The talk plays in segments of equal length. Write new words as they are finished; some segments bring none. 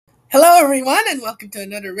Hello, everyone, and welcome to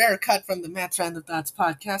another rare cut from the Matt's Random Thoughts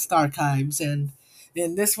podcast archives. And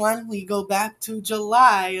in this one, we go back to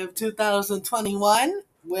July of 2021,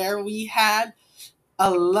 where we had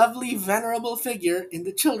a lovely, venerable figure in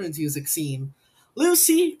the children's music scene,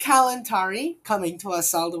 Lucy Kalantari, coming to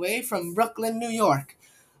us all the way from Brooklyn, New York.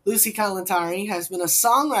 Lucy Kalantari has been a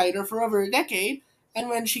songwriter for over a decade, and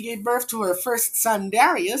when she gave birth to her first son,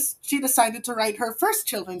 Darius, she decided to write her first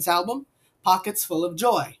children's album, Pockets Full of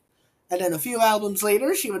Joy. And then a few albums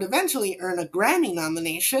later, she would eventually earn a Grammy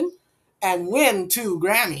nomination and win 2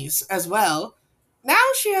 Grammys as well. Now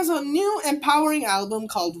she has a new empowering album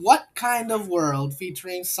called What Kind of World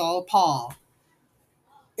featuring Saul Paul.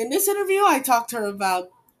 In this interview, I talked to her about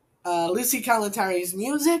Lucy Kalantari's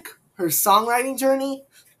music, her songwriting journey.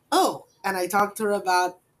 Oh, and I talked to her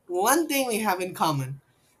about one thing we have in common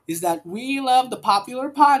is that we love the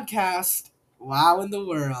popular podcast, Wow in the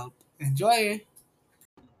World. Enjoy!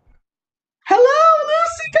 Hello,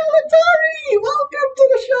 Lucy Kalantari! Welcome to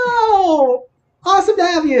the show! Awesome to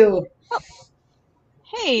have you.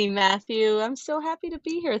 Hey, Matthew. I'm so happy to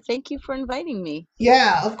be here. Thank you for inviting me.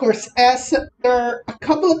 Yeah, of course. As there are a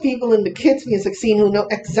couple of people in the kids' music scene who know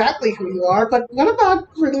exactly who you are, but what about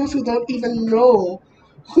for those who don't even know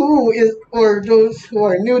who is, or those who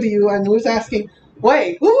are new to you and who's asking,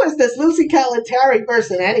 wait, who is this Lucy Kalantari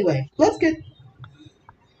person anyway? Let's get.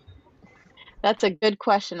 That's a good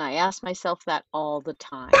question. I ask myself that all the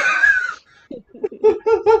time.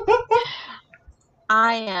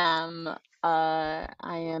 I am I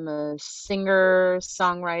am a singer,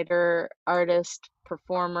 songwriter, artist,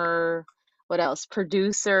 performer, what else?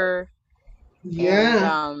 Producer and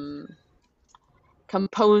Yeah,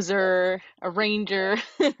 composer, arranger.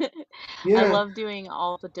 I yeah. love doing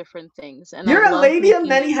all the different things, and I You're a love lady of making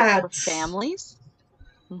many music for hats. families.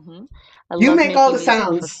 I You love make all making the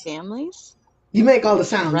music for sounds. families. You make all the That's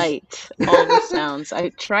sounds. right. All the sounds. I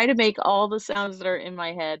try to make all the sounds that are in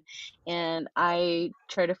my head, and I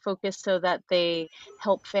try to focus so that they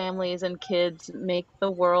help families and kids make the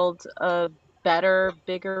world a better,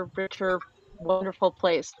 bigger, richer, wonderful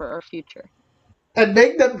place for our future. And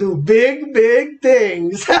make them do big, big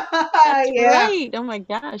things. That's Yeah. right. Oh my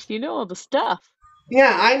gosh, you know all the stuff.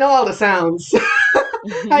 Yeah, I know all the sounds.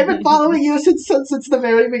 I've been following you since it's the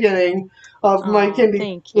very beginning of my Oh, kindy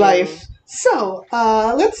thank you. life. So,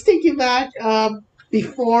 let's take you back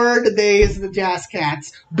before the days of the Jazz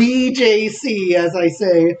Cats, BJC, as I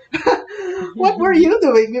say. What were you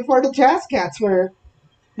doing before the Jazz Cats were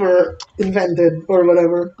invented or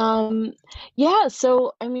whatever? Um, yeah,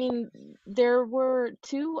 so I mean, there were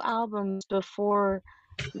two albums before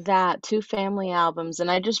that, two family albums, and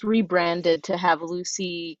I just rebranded to have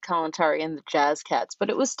Lucy Kalantari and the Jazz Cats, but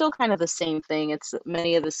it was still kind of the same thing. It's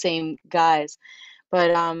many of the same guys.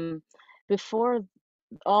 But before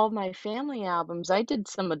all my family albums, I did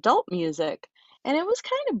some adult music, and it was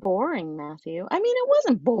kind of boring, Matthew. I mean, it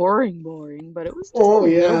wasn't boring, boring, but it was just a Oh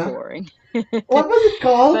little yeah. boring. What was it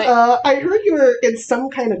called? But I heard you were in some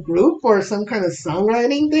kind of group or some kind of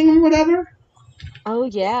songwriting thing or whatever. oh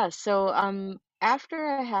yeah, so after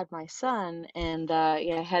I had my son and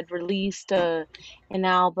yeah, I had released an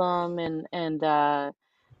album and the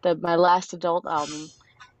my last adult album.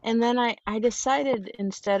 And then I decided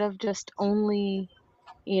instead of just only,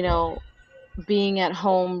 you know, being at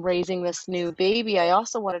home raising this new baby, I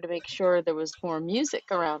also wanted to make sure there was more music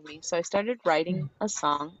around me. So I started writing a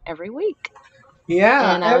song every week. Yeah,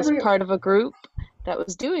 And I was every part of a group that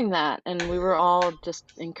was doing that, and we were all just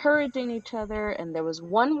encouraging each other, and there was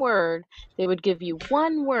one word. They would give you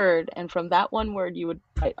one word, and from that one word, you would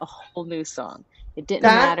write a whole new song. It didn't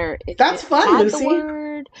that matter if that's it fun, had the Lucy.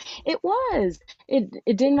 word. It was. It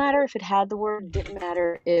didn't matter if it had the word, it didn't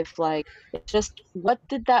matter if, like, it just what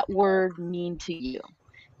did that word mean to you?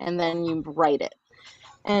 And then you write it.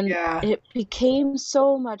 And Yeah. it became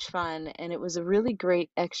so much fun, and it was a really great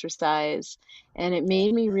exercise, and it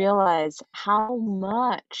made me realize how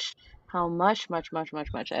much I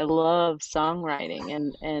love songwriting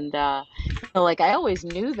and you know, like, I always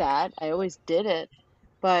knew that, I always did it,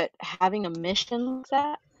 but having a mission like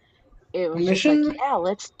that, it was just like, Mission? "Yeah,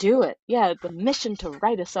 let's do it." Yeah, the mission to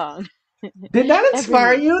write a song Did that every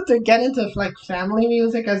inspire week. you to get into like family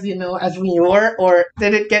music as you know, as we know it, or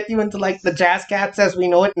did it get you into like the jazz cats as we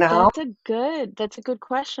know it now? That's a good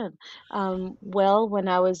question. Well, when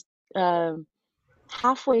I was, um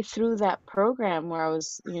halfway through that program where I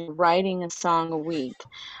was, writing a song a week,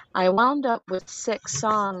 I wound up with 6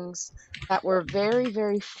 songs that were very,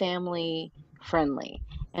 very family friendly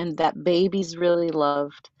and that babies really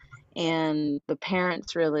loved and the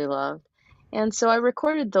parents really loved. And so I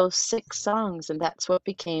recorded those 6 songs, and that's what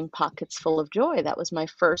became Pockets Full of Joy. That was my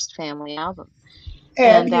first family album.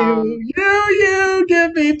 And And, you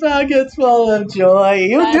give me pockets full of joy.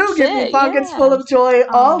 You do that's give me it, pockets full yeah. of joy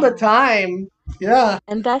all the Oh, time. Yeah.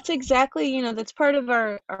 and that's exactly, that's part of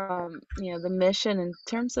our, the mission in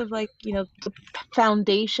terms of, like, the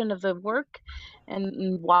foundation of the work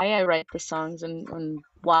and why I write the songs and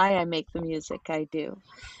why I make the music I do,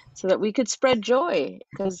 so that we could spread joy,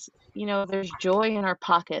 because there's joy in our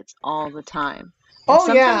pockets all the time, and Oh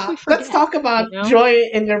sometimes yeah. we Let's forget, talk about you know? joy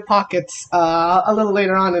in your pockets a little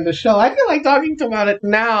later on in the show. I feel like talking about it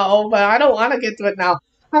now, but I don't want to get to it now.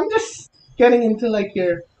 I'm just getting into like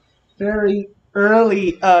your very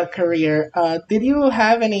early career. Did you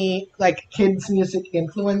have any like kids music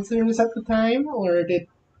influencers at the time, or did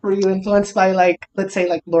were you influenced by like let's say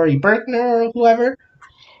like Laurie Berkner or whoever?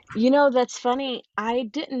 That's funny. I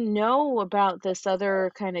didn't know about this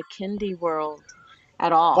other kind of kindy world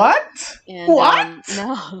at all. What? And What?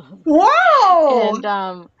 no. Wow!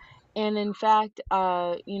 And and in fact,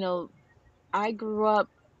 I grew up,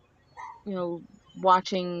 you know,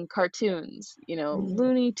 watching cartoons,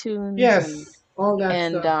 Looney Tunes Yes, all that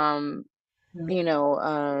and stuff.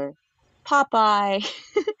 Yeah, Popeye,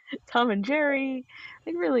 Tom and Jerry,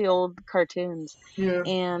 like really old cartoons. yeah,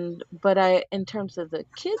 And but in terms of the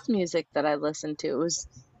kids music that I listened to,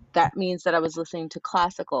 that means that I was listening to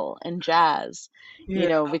classical and jazz,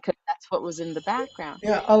 yeah. because that's what was in the background.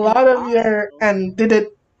 Yeah, a And lot of your also, and did it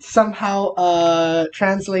somehow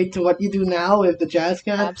translate to what you do now with the jazz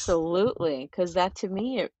cats? absolutely, because that to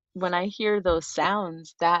me, when I hear those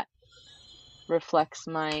sounds, that reflects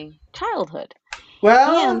my childhood. And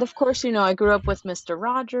Well, of course, I grew up with Mr.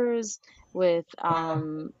 Rogers, with wow.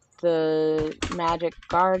 the Magic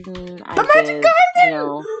Garden. The I Magic did,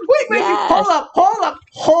 Garden! Wait, hold yes. up, hold up,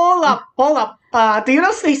 hold up, hold up. Do you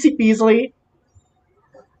know Stacy Beasley?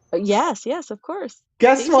 Yes, yes, of course.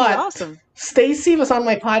 Guess Stacy's what? awesome. Stacy was on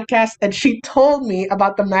my podcast and she told me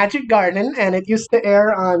about the Magic Garden and it used to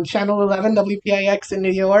air on Channel 11 WPIX in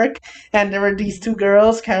New York and there were these Mhm. two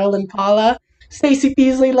girls, Carol and Paula. Stacy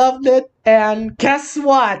Beasley loved it and guess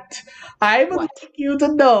what? I would What? like you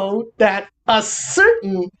to know that a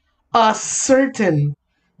certain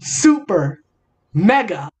super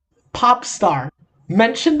mega pop star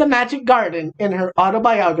mentioned the Magic Garden in her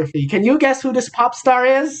autobiography. Can you guess who this pop star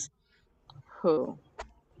is? Who?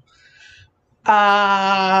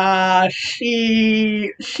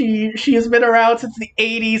 She has been around since the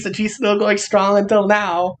 '80s and she's still going strong until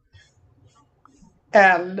now.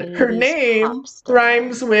 And her 80s name pop star.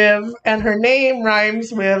 rhymes with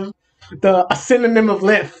the a synonym of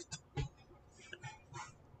lift.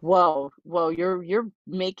 Whoa, whoa, you're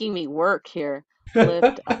making me work here.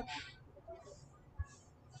 Lift up.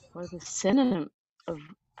 What is a synonym of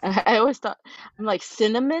I always thought I'm like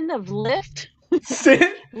cinnamon of lift?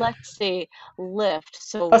 Let's see. Lift.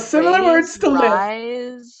 So a similar raise, words to lift.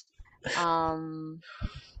 rise. Um,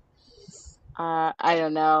 I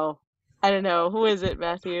don't know. I don't know. Who is it,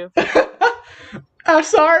 Matthew? I'm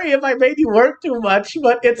sorry if I made you work too much,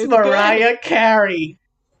 but it's It's good. Mariah Carey.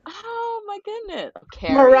 Oh my goodness. Oh,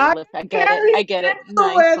 Carrie, Mariah lift. I get it. Carey I get it.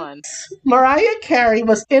 Nice influenced. one. Mariah Carey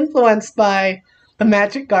was influenced by the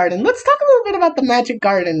Magic Garden. Let's talk a little bit about the Magic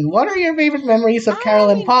Garden. What are your favorite memories of I Carol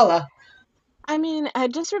and mean, Paula? I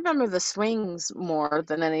just remember the swings more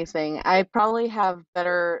than anything. I probably have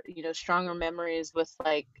better, stronger memories with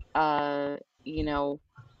like, you know,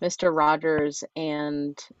 Mr. Rogers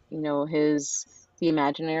and, his the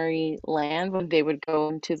imaginary land when they would go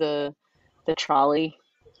into the trolley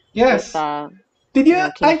with Yes. Did you?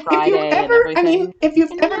 King If you've Friday and ever, I mean, everything. if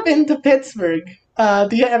you've And ever been to Pittsburgh,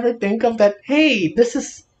 do you ever think of that? Hey, this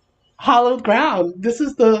is hallowed ground. This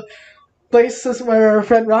is the places where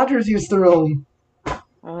Fred Rogers used to roam.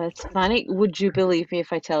 oh, it's funny. Would you believe me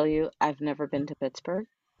if I tell you I've never been to Pittsburgh?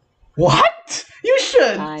 What? You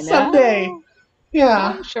should I someday. know. Yeah,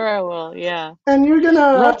 I'm sure I will. Yeah. and you're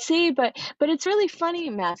gonna. Let's see, but it's really funny,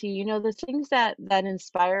 Matthew, the things that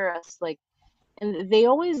inspire us, like, and they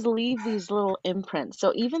always leave these little imprints.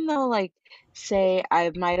 So even though, like, say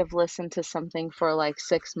I might have listened to something for like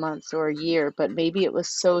 6 months or a year, but maybe it was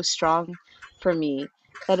so strong for me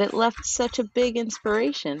that it left such a big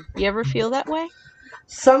inspiration. You ever feel that way?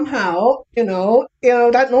 Somehow,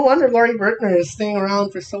 that no wonder Laurie Bertner is staying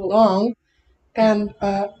around for so long. And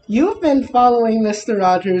you've been following Mr.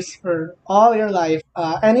 Rogers for all your life.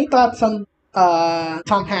 Any thoughts on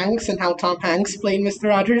Tom Hanks and how Tom Hanks played Mr.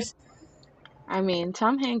 Rogers? I mean,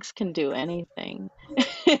 Tom Hanks can do anything.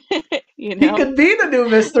 You He know? could be the new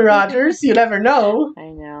Mr. Rogers. You never know. I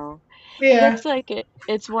know. And Yeah, that's like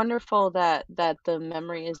it's wonderful that the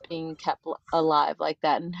memory is being kept alive like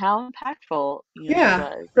that, and how impactful, he yeah.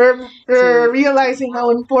 was We're to the realizing how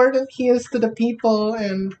world. important he is to the people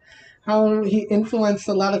and how he influenced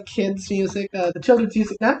a lot of kids' music. The Children's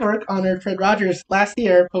Music Network honored Fred Rogers last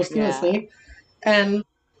year Yeah. posthumously. And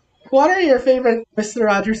what are your favorite Mr.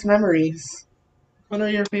 Rogers memories? What are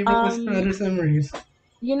your favorite Mr. Um, Rogers memories?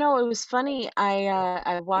 it was funny.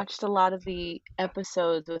 I watched a lot of the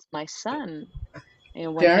episodes with my son,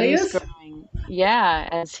 and when he was Darius? growing, yeah,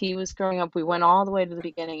 as he was growing up, we went all the way to the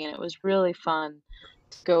beginning, and it was really fun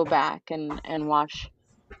to go back and watch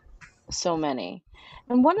so many.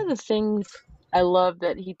 And one of the things I love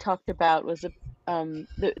that he talked about was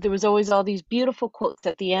there was always all these beautiful quotes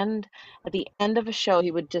at the end of a show.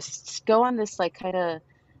 He would just go on this like kind of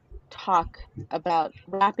talk about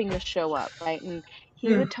wrapping the show up, right? And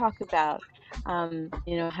he Hmm. would talk about,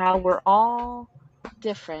 how we're all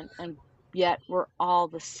different and yet we're all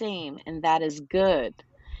the same, and that is good.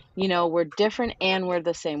 We're different and we're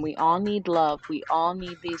the same. We all need love. We all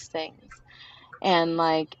need these things.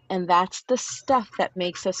 And that's the stuff that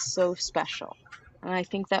makes us so special. And I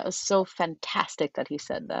think that was so fantastic that he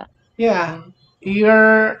said that. Yeah,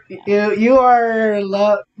 Yeah. you are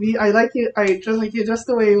love. I like you. I just like you just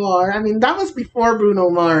the way you are. I mean, that was before Bruno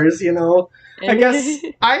Mars. I guess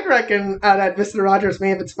I reckon that Mister Rogers may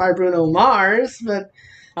have inspired Bruno Mars, but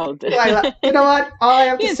Oh, you know what? All I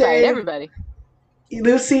have he to inspired say, everybody.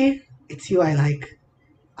 Lucy, it's you I like.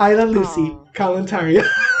 I love Lucy Oh. Kalantari.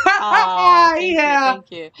 Oh, thank you, Yeah,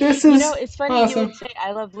 thank you. this is It's funny you awesome. would say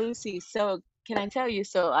I Love Lucy. So can I tell you,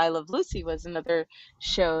 so I Love Lucy was another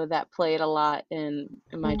show that played a lot in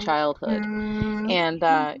my childhood. Mm, And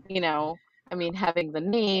I mean, having the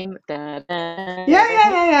name, yeah, yeah,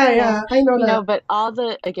 yeah, yeah, yeah. I know that. but all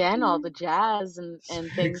the jazz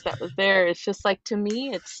and things that was there, it's just like, to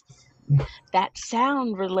me, it's that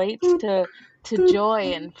sound relates to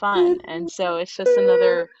joy and fun. And so it's just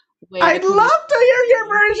another way to I'd love to hear your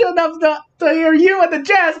communicate. version of to hear you and the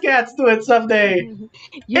Jazz Cats do it someday.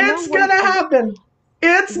 It's One gonna happen.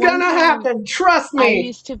 It's one gonna time happen. Trust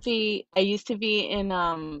me. I used to be in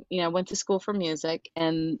I went to school for music,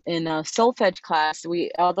 and in a solfege class,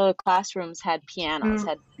 we all the classrooms had pianos, Mm,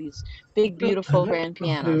 had these big, beautiful grand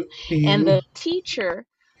pianos. And you. the teacher,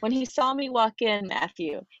 when he saw me walk in,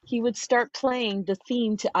 Matthew, he would start playing the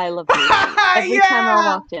theme to I Love Lucy every time I Yeah,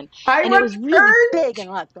 walked in. I And it would was really big urge. and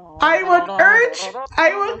like I would urge.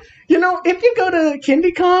 I would. If you go to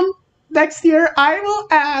KindyCon next year, I will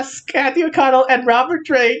ask Kathy O'Connell and Robert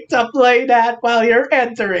Drake to play that while you're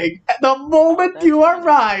entering. The oh, moment that's you funny.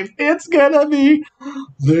 arrive, it's gonna be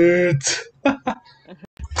lit.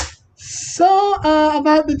 So,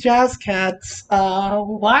 about the Jazz Cats,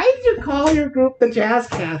 why did you call your group the Jazz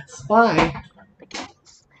Cats? Why? The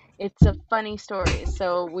cats. It's a funny story.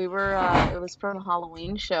 So it was from a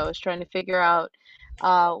Halloween show. I was trying to figure out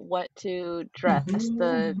what to dress Mhm.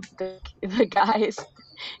 the guys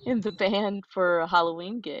in the band for a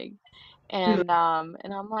Halloween gig. And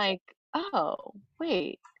I'm like, "Oh,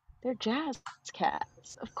 wait. They're jazz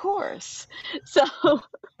cats. Of course." So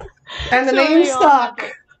And the so name they all had stuck.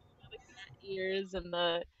 like the cat ears and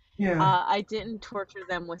the Yeah. I didn't torture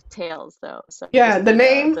them with tails though. So I Yeah, just the did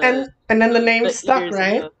name and then the name the stuck, ears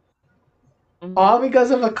and right? the All Mhm.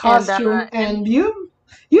 because of a And, costume. and And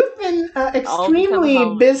you've been all because of extremely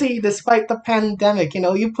Halloween. busy despite the pandemic.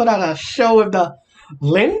 You put out a show with the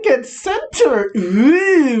Lincoln Center.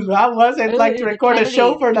 Ooh, how was it like to Ooh, record a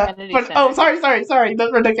show The for the Kennedy for oh Center. sorry for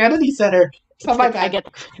the Kennedy Center. So my I bad. get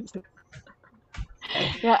the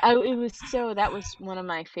Yeah, it was that was one of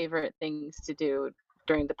my favorite things to do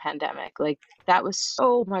during the pandemic. Like, that was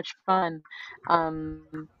so much fun.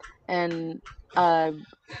 And, uh,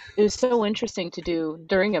 it was so interesting to do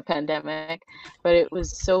during a pandemic, but it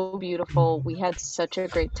was so beautiful. We had such a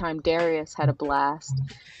great time. Darius had a blast,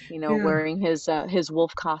 Yeah. wearing his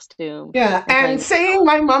wolf costume Yeah, and and playing the saying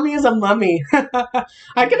my mommy is a mummy.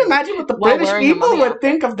 I can Mhm. imagine what the While British wearing a people mummy would outfit.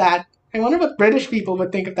 think of that. I wonder what British people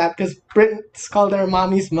would think of that because Britons call their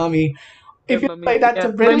mommies mummy. A If you mummy. play that Yeah, to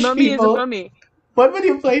my British mummy is a people, mummy. what would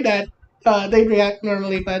you play that? They'd react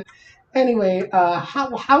normally. But anyway,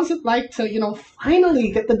 how's it like to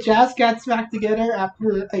finally get the Jazz Cats back together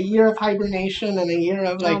after a year of hibernation and a year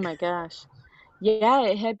of Oh like my gosh. Yeah,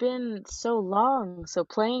 it had been so long. So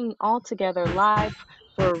playing all together live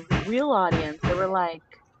for a real audience, there were like,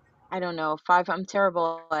 I don't know, five. I'm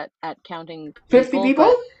terrible at counting 50 people, people?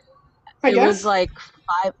 but I guess.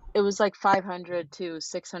 it was like 500 to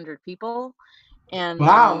 600 people. And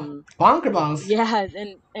Wow. Bonker balls. yeah,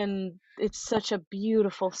 and it's such a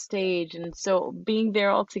beautiful stage, and so being there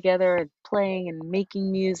all together and playing and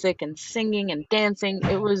making music and singing and dancing,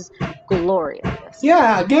 it was glorious.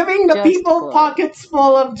 Yeah, giving the Just people glorious. pockets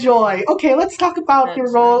full of joy. Okay, let's talk about your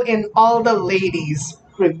That's role right. in All the Ladies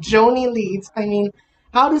with Joni Leeds. I mean,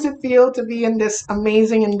 how does it feel to be in this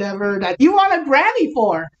amazing endeavor that you won a Grammy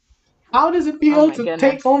for? How does it Oh feel my to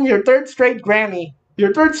take goodness. home your third straight Grammy?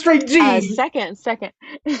 Your third straight G? Second.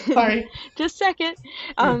 Sorry. Just second.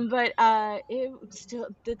 Yeah. But it still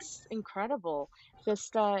that's incredible.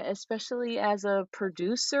 Just especially as a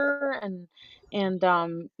producer and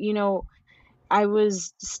you know, I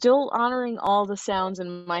was still honoring all the sounds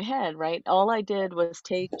in my head, right? All I did was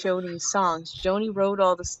take Joni's songs. Joni wrote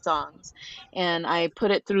all the songs, and I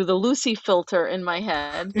put it through the Lucy filter in my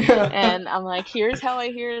head, Yeah. and I'm like, "Here's how I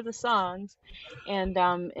hear the songs." And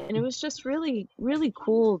it was just really, really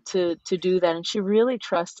cool to do that, and she really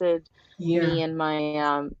trusted Yeah. me and my,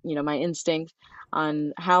 you know, my instinct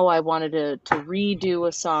on how I wanted to redo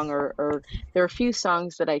a song or there are a few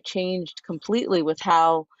songs that I changed completely with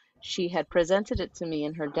how she had presented it to me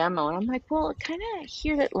in her demo, and I'm like, "Well, kinda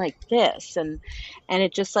hear it like this," and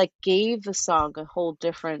it just, like, gave the song a whole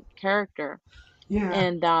different character, Yeah.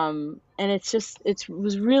 and it's just it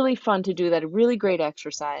was really fun to do that, a really great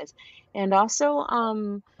exercise, and also,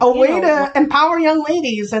 A you way know, to empower young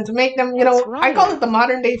ladies and to make them, that's I call it right. the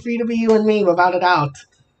modern day free to be you and me without a doubt.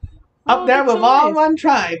 Up Oh, there that's with so all nice. one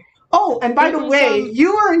tribe. Oh, and by It the was, way,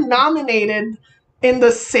 you were nominated in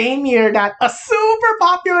the same year that a super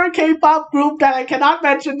popular K-pop group that I cannot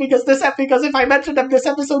mention because if I mention them, this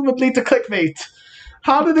episode would lead to clickbait.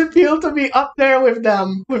 How did it feel to be up there with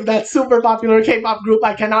them, with that super popular K-pop group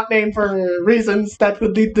I cannot name for reasons that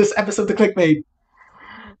would lead this episode to clickbait?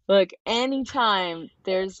 look, anytime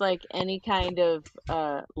there's like any kind of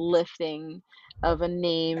lifting of a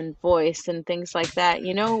name and voice and things like that,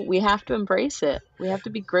 you know, we have to embrace it. We have to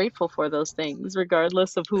be grateful for those things,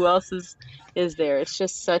 regardless of who else is there. It's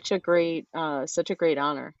just such a great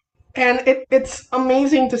honor. And it's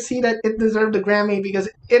amazing to see that it deserved a Grammy because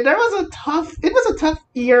it was a tough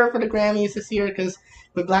year for the Grammys this year because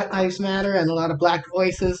with Black Lives Matter and a lot of black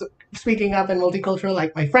voices speaking up and multicultural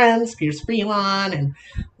like my friends Pierce Freeland and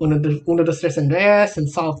Uno dos Tres Andres and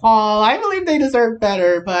Saul Paul. I believe they deserve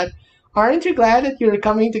better, but aren't you glad that you're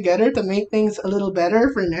coming together to make things a little better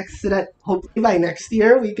for next so that hopefully by next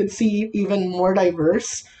year we could see even more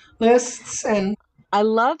diverse lists and I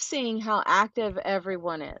love seeing how active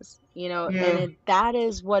everyone is, you know, and yeah. that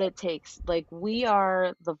is what it takes. Like we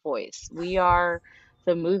are the voice. We are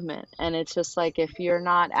the movement. And it's just like if you're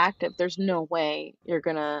not active, there's no way you're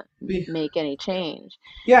gonna We make any change,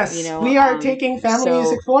 you Yes, know. we are taking family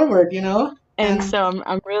music So forward, and and so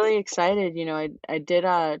I'm really excited, you know. I did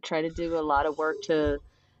try to do a lot of work to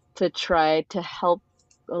try to help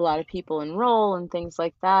a lot of people enroll and things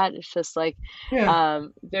like that. It's just like yeah,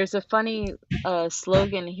 there's a funny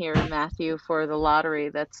slogan here, Matthew, for the lottery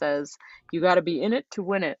that says, "You got to be in it to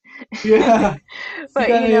win it." yeah, you But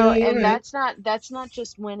got you know, it and right. that's not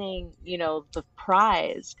just winning, you know, the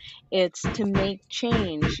prize. It's to make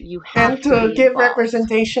change. You And have to to be give involved,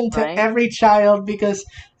 representation to right? every child because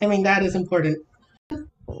I mean that is important.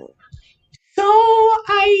 So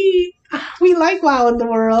I we like Wow in the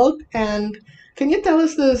World, and can you tell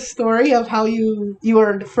us the story of how you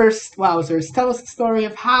were the first Wowzers? Tell us the story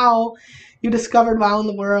of how you discovered Wow in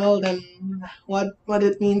the World and what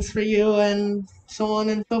it means for you and so on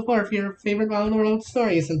and so forth. Your favorite Wow in the World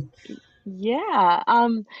stories Yeah.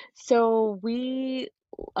 So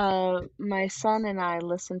my son and I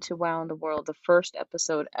listened to Wow in the World, the first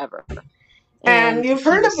episode ever. and And you've he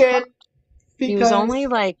heard of was it hooked. He was because only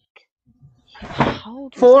like, how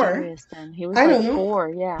old was four. Darius then? He was I like don't know. 4,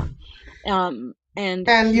 yeah. And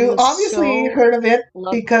And he you was obviously so heard of it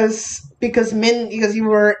loved. because you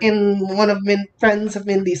were in one of friends of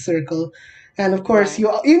Mindy's circle, and of course Right. you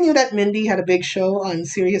knew that Mindy had a big show on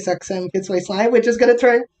Sirius XM Kids Place Live, which is going to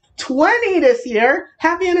turn 20 this year.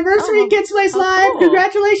 Happy Oh, anniversary, Kids Place how Live! cool.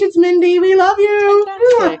 Congratulations, Mindy. We love That's you.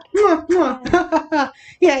 Mwah, fantastic. mwah, Yeah. mwah.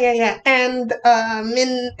 Yeah, yeah, yeah. And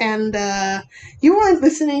you weren't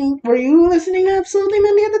listening. Were you listening to Absolutely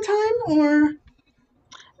Mindy at the time, or?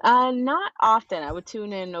 Not often. I would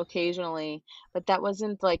tune in occasionally, but that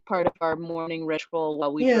wasn't like part of our morning ritual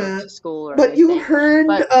while we drove Yeah, to school or but you anything. heard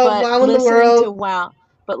But of but Wow in the listening World. to Wow,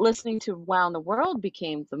 but listening to Wow in the World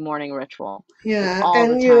became the morning ritual, like Yeah, all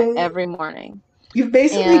the and time, every morning. you've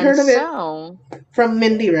basically And heard of it so from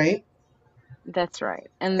Mindy, right? that's right.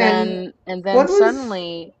 And And then what was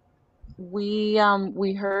suddenly we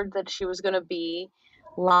heard that she was going to be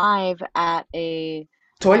live at a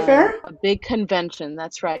Toy Fair? a big convention.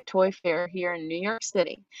 That's right, Toy Fair here in New York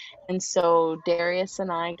City. And so Darius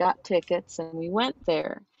and I got tickets and we went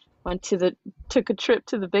there. Went to the Took a trip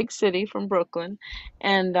to the big city from Brooklyn,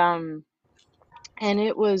 and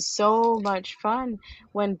it was so much fun.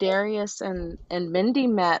 When Darius and Mindy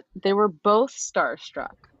met, they were both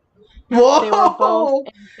starstruck. They were both Whoa!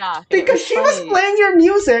 in shock, and it Because was she was funny. playing your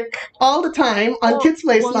music all the time on Kids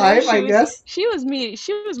Place No, Live, I guess. she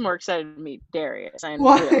was more excited to meet Darius, and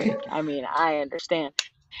Why? really, I mean, I understand.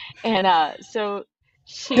 And so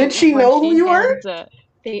she Did she when know who she you were? hands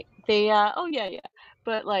oh yeah, yeah.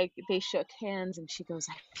 But like they shook hands and she goes,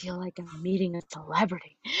 "I feel like I'm meeting a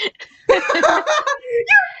celebrity."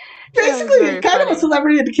 It was Basically very kind of a funny.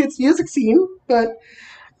 celebrity in the kids' music scene, but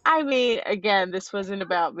I mean, again, this wasn't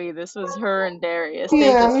about me. This was her and Darius.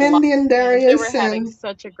 They yeah, just locked Mindy and hands. They were Darius, having and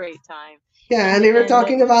such a great time. yeah, and And they were and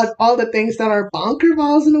talking about all the things that are bonker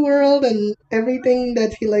balls in the world and everything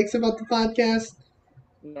that he likes about the podcast.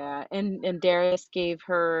 yeah, and Darius gave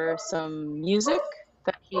her some music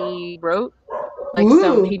that he wrote, like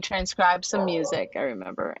some Ooh. he transcribed some music, I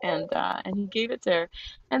remember, and he gave it to her.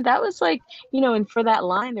 And that was like, and for that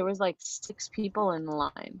line there was like six people in the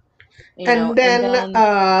line, And and then, then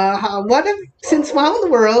what have, since Wow in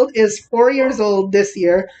the World is 4 years old this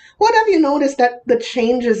year, what have you noticed that the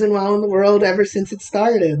changes in Wow in the World ever since it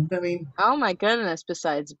started? I mean, oh my goodness,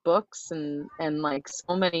 besides books and like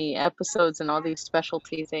so many episodes and all these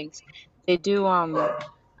specialty things, they do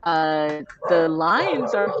the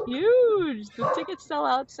lines are huge. The tickets sell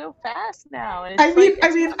out so fast now, and I it's mean, like I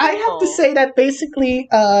it's mean, I have to wonderful. say that basically,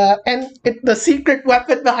 the secret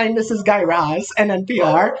weapon behind this is Guy Raz and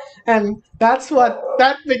NPR, and that's what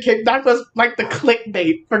that became. That was like the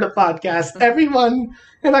clickbait for the podcast. Everyone,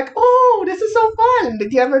 they're like, "Oh, this is so fun!"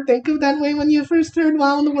 Did you ever think of that way when you first heard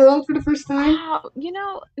 "Wow in the World" for the first time? Oh,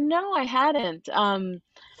 no, I hadn't.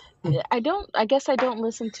 I guess I don't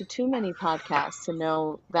listen to too many podcasts to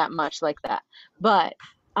know that much like that. But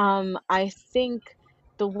I think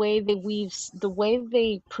the way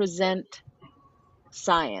they present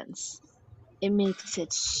science, it makes it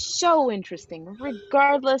so interesting,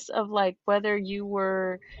 regardless of like whether you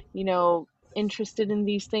were, you know, interested in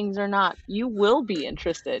these things or not. You will be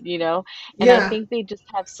interested. And I Yeah, think they just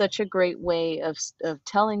have such a great way of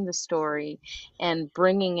telling the story and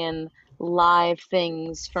bringing in live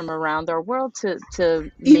things from around our world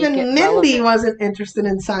to make it even Mindy relevant. wasn't interested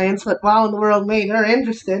in science, but Wow in the World made her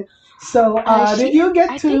interested. So, did She, you get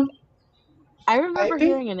I think to I remember typing?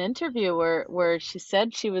 hearing an interview where she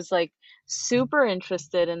said she was like super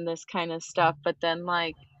interested in this kind of stuff, but then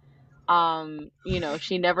like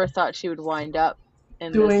she never thought she would wind up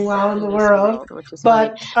Doing well in in the this world. world, which is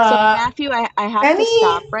funny. But So Matthew, I have to any,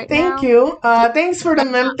 stop right thank now. you. Did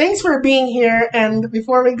Thanks for being here. And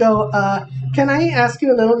before we go, can I ask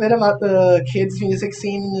you a little bit about the kids music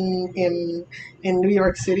scene in New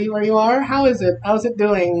York City where you are? How is it? How's it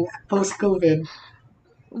doing post COVID?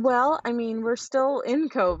 Well, I mean, we're still in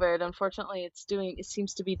COVID. Unfortunately, it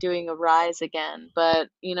seems to be doing a rise again. But,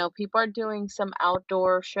 people are doing some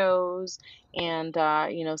outdoor shows and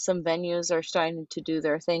some venues are starting to do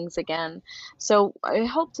their things again. So I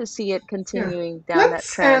hope to see it Yeah. continuing down that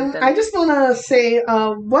trend. And I And just want to say,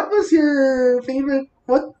 what was your favorite?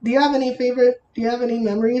 Do you have any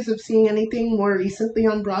memories of seeing anything more recently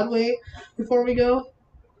on Broadway before we go?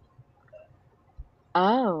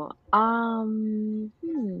 oh,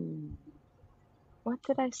 what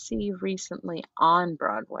did I see recently on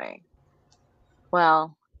Broadway?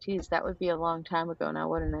 Well, geez, that would be a long time ago now,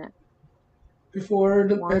 wouldn't it? Before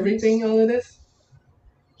everything, all Once? of this?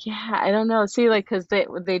 Yeah, I don't know. See, like, 'cause they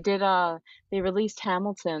released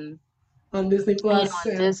Hamilton, On Disney Plus.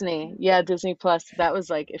 on And Disney. Yeah, Disney Plus. That was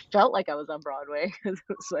like it felt like I was on Broadway 'cause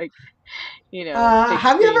it was like, big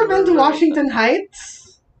have you screen. ever been We're to really excited. Washington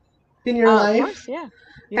Heights in your Of life? course, yeah.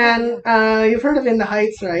 Yeah, And yeah. you've heard of In the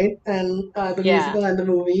Heights, right? And the Yeah. musical and the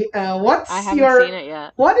movie. I haven't seen it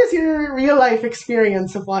yet. What is your real life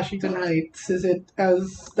experience of Washington Heights? Is it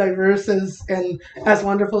as diverse and as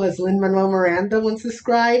wonderful as Lin Manuel Miranda once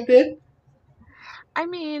described it? I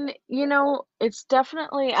mean, it's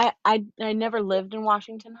definitely I never lived in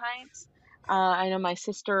Washington Heights. I know my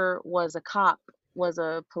sister was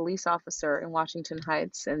a police officer in Washington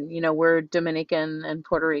Heights, and we're Dominican and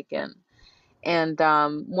Puerto Rican. And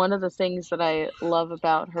one of the things that I love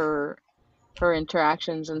about her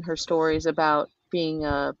interactions and her stories about being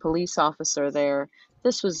a police officer there,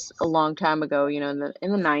 this was a long time ago, in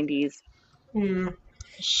the 90s. Hmm.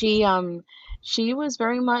 She was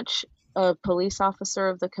very much a police officer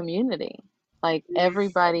of the community. Like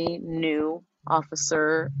everybody knew.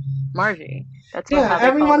 Officer Margie. That's Yeah, how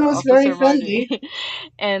they called everyone her, was very Officer friendly. Margie.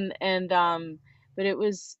 And but it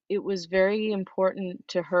was very important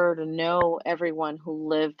to her to know everyone who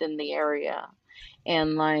lived in the area.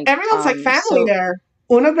 And Everyone's like family so there.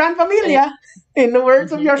 Una gran and it, familia, in the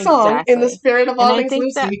words of your song, in the exactly. spirit of And all I things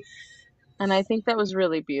think that Lucy. and I think that was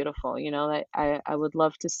really beautiful, that I would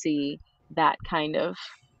love to see that kind of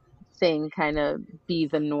thing kind of be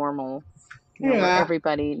the normal, where Yeah.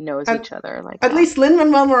 everybody knows And each other like at that. least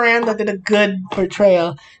Lin-Manuel Miranda did a good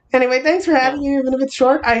portrayal. Anyway, thanks for having Yeah. me, even if it's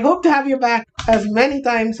short. I hope to have you back as many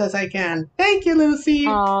times as I can. Thank you, Lucy.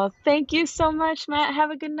 Oh, thank you so much, Matt.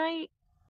 Have a good night.